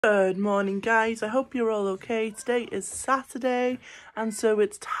Good morning guys, I hope you're all okay. Today is Saturday and so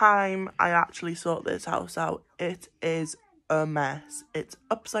it's time I actually sort this house out. It is a mess. It's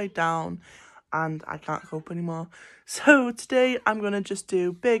upside down and I can't cope anymore. So today I'm going to just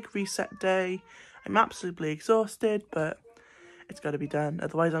do big reset day. I'm absolutely exhausted but it's got to be done,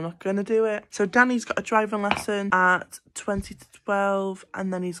 otherwise I'm not going to do it. So Danny's got a driving lesson at 20 to 12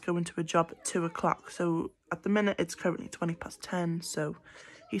 and then he's going to a job at 2 o'clock. So at the minute it's currently 20 past 10, so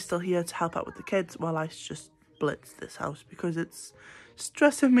he's still here to help out with the kids while I just blitz this house because it's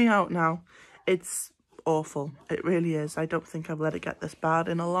stressing me out now. It's awful. It really is. I don't think I've let it get this bad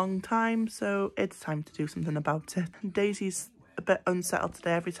in a long time, so it's time to do something about it. Daisy's a bit unsettled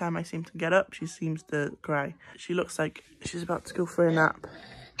today. Every time I seem to get up, she seems to cry. She looks like she's about to go for a nap.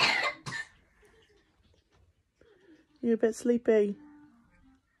 You're a bit sleepy.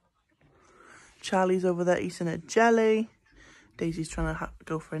 Charlie's over there eating a jelly. Daisy's trying to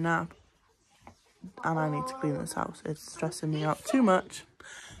go for a nap. And I need to clean this house. It's stressing me out too much.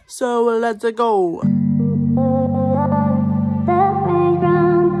 So let's go.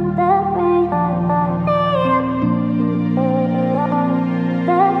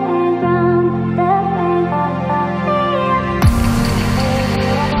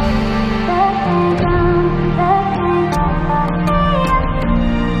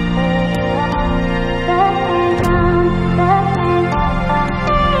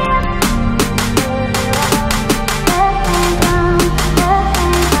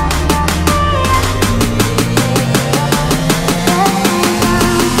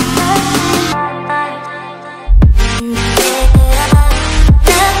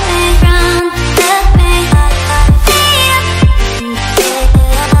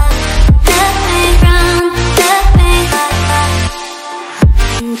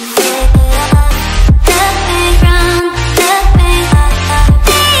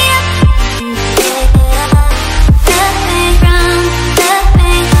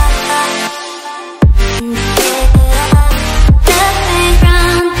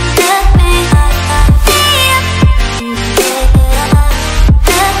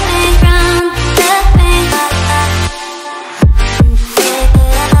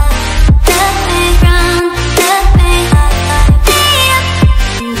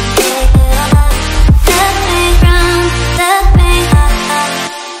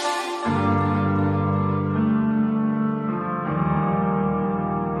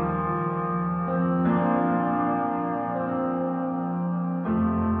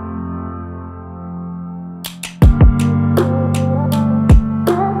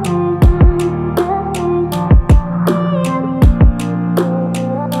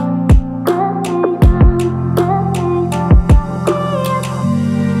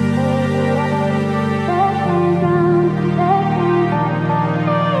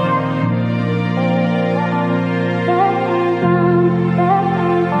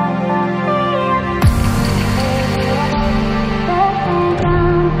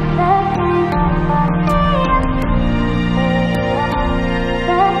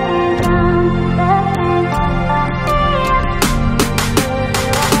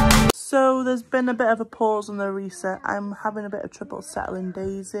 So there's been a bit of a pause on the reset. I'm having a bit of trouble settling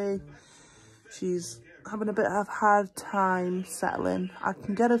Daisy. She's having a bit of a hard time settling. I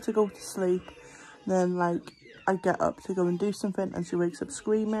can get her to go to sleep, then like I get up to go and do something and she wakes up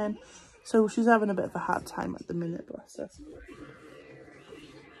screaming. So she's having a bit of a hard time at the minute, bless her.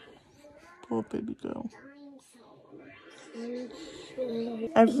 Poor baby girl.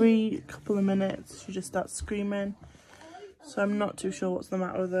 Every couple of minutes she just starts screaming. So I'm not too sure what's the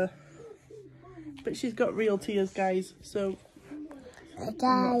matter with her. But she's got real tears, guys, so I'm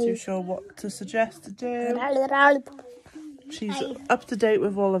not too sure what to suggest to do. She's up to date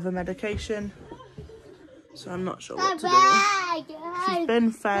with all of her medication, so I'm not sure what to do. She's been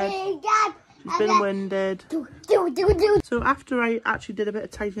fed, she's been winded. So after I actually did a bit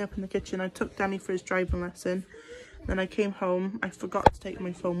of tidying up in the kitchen, I took Danny for his driving lesson. Then I came home, I forgot to take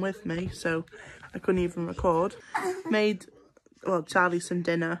my phone with me, so I couldn't even record. Made, well, Charlie some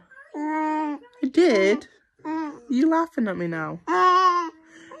dinner. I did? Are you laughing at me now? Are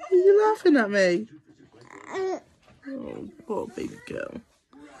you laughing at me? Oh, poor baby girl.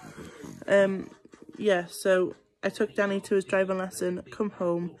 Yeah, so I took Danny to his driving lesson, come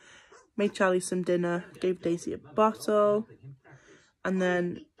home, made Charlie some dinner, gave Daisy a bottle, and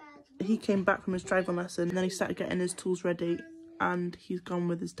then he came back from his driving lesson, and then he started getting his tools ready, and he's gone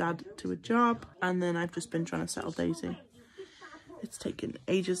with his dad to a job, and then I've just been trying to settle Daisy. It's taken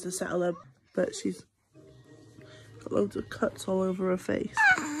ages to settle her, but she's got loads of cuts all over her face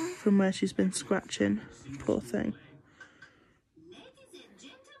from where she's been scratching. Poor thing.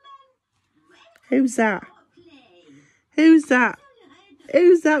 Who's that? Who's that?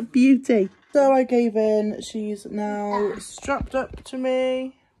 Who's that beauty? So I gave in. She's now strapped up to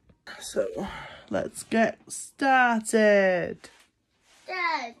me. So let's get started.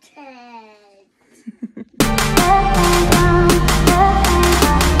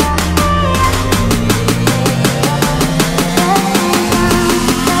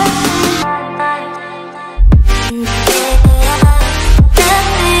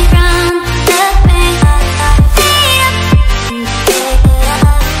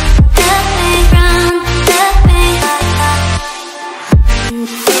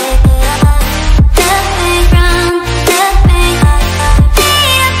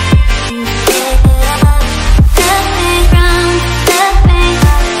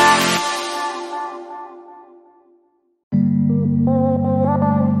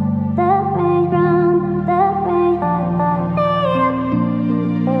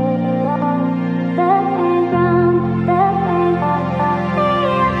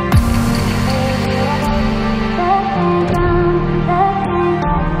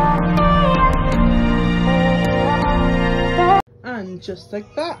 And just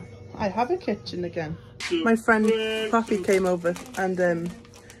like that, I have a kitchen again. My friend Poppy came over and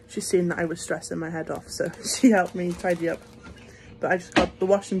she's seen that I was stressing my head off, so she helped me tidy up. But I just got the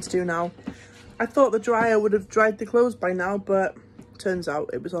washing to do now. I thought the dryer would have dried the clothes by now, but turns out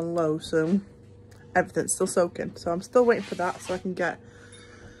it was on low, so everything's still soaking. So I'm still waiting for that so I can get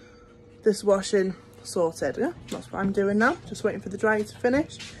this washing sorted. Yeah, that's what I'm doing now, just waiting for the dryer to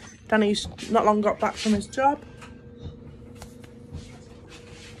finish. Danny's not long got back from his job.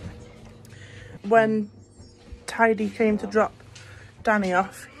 When Tidy came to drop Danny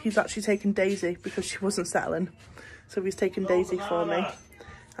off, he's actually taken Daisy because she wasn't settling. So he's taken Daisy for me.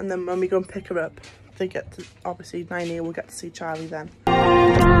 And then when we go and pick her up, they get to, obviously 9 will get to see Charlie then.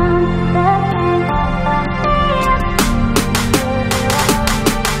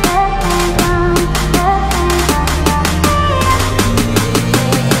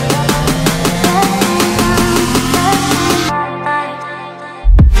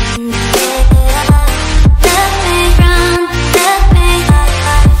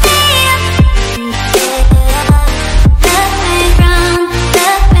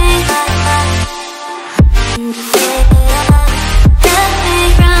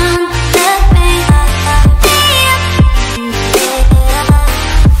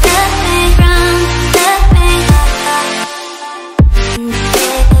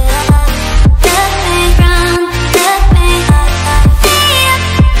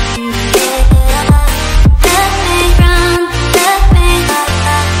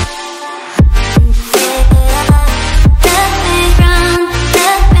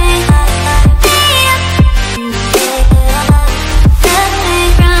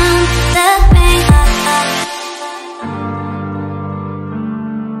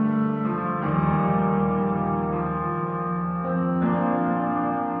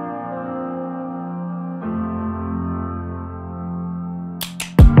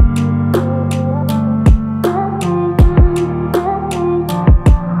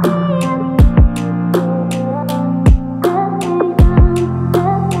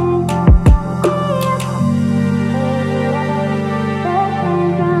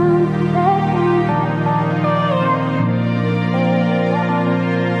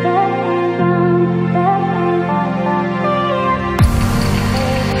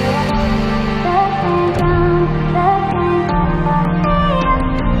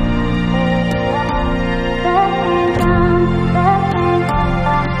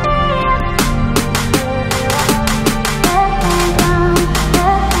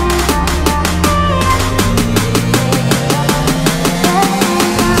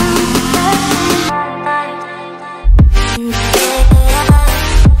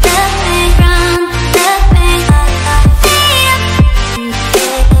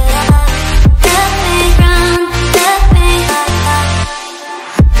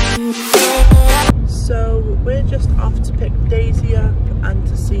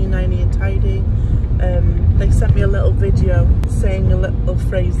 Saying a little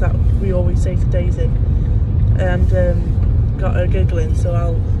phrase that we always say to Daisy, and got her giggling, so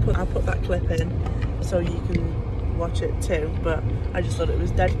I'll put that clip in so you can watch it too, but I just thought it was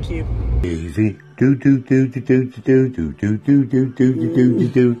dead cute. Daisy,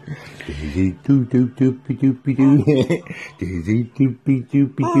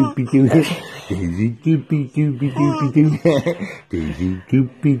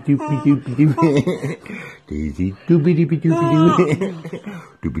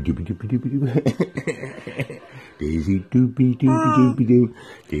 Daisy doopy doopy doopy doo.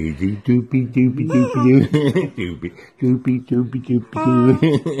 Daisy doopy doopy doopy doo. Doopy doopy doopy doopy doo.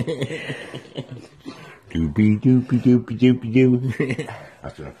 Doopy doopy doopy doopy doo.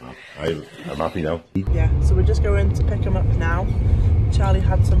 That's enough now. I'm happy now. Yeah, so we're just going to pick him up now. Charlie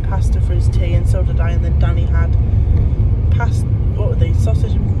had some pasta for his tea and so did I, and then Danny had what were they?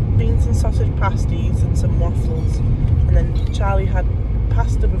 Beans and sausage pasties and some waffles. And then Charlie had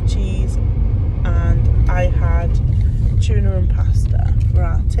pasta with cheese and I had tuna and pasta for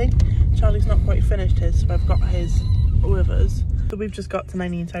our tea. Charlie's not quite finished his, so I've got his with us. So we've just got to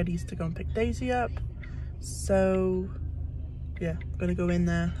 90 and Tidy's to go and pick Daisy up. So yeah, I'm gonna go in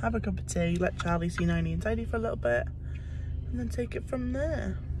there, have a cup of tea, let Charlie see 90 and Tidy for a little bit, and then take it from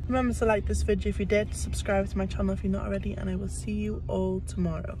there. Remember to like this video if you did, subscribe to my channel if you're not already, and I will see you all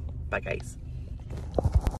tomorrow. Bye guys.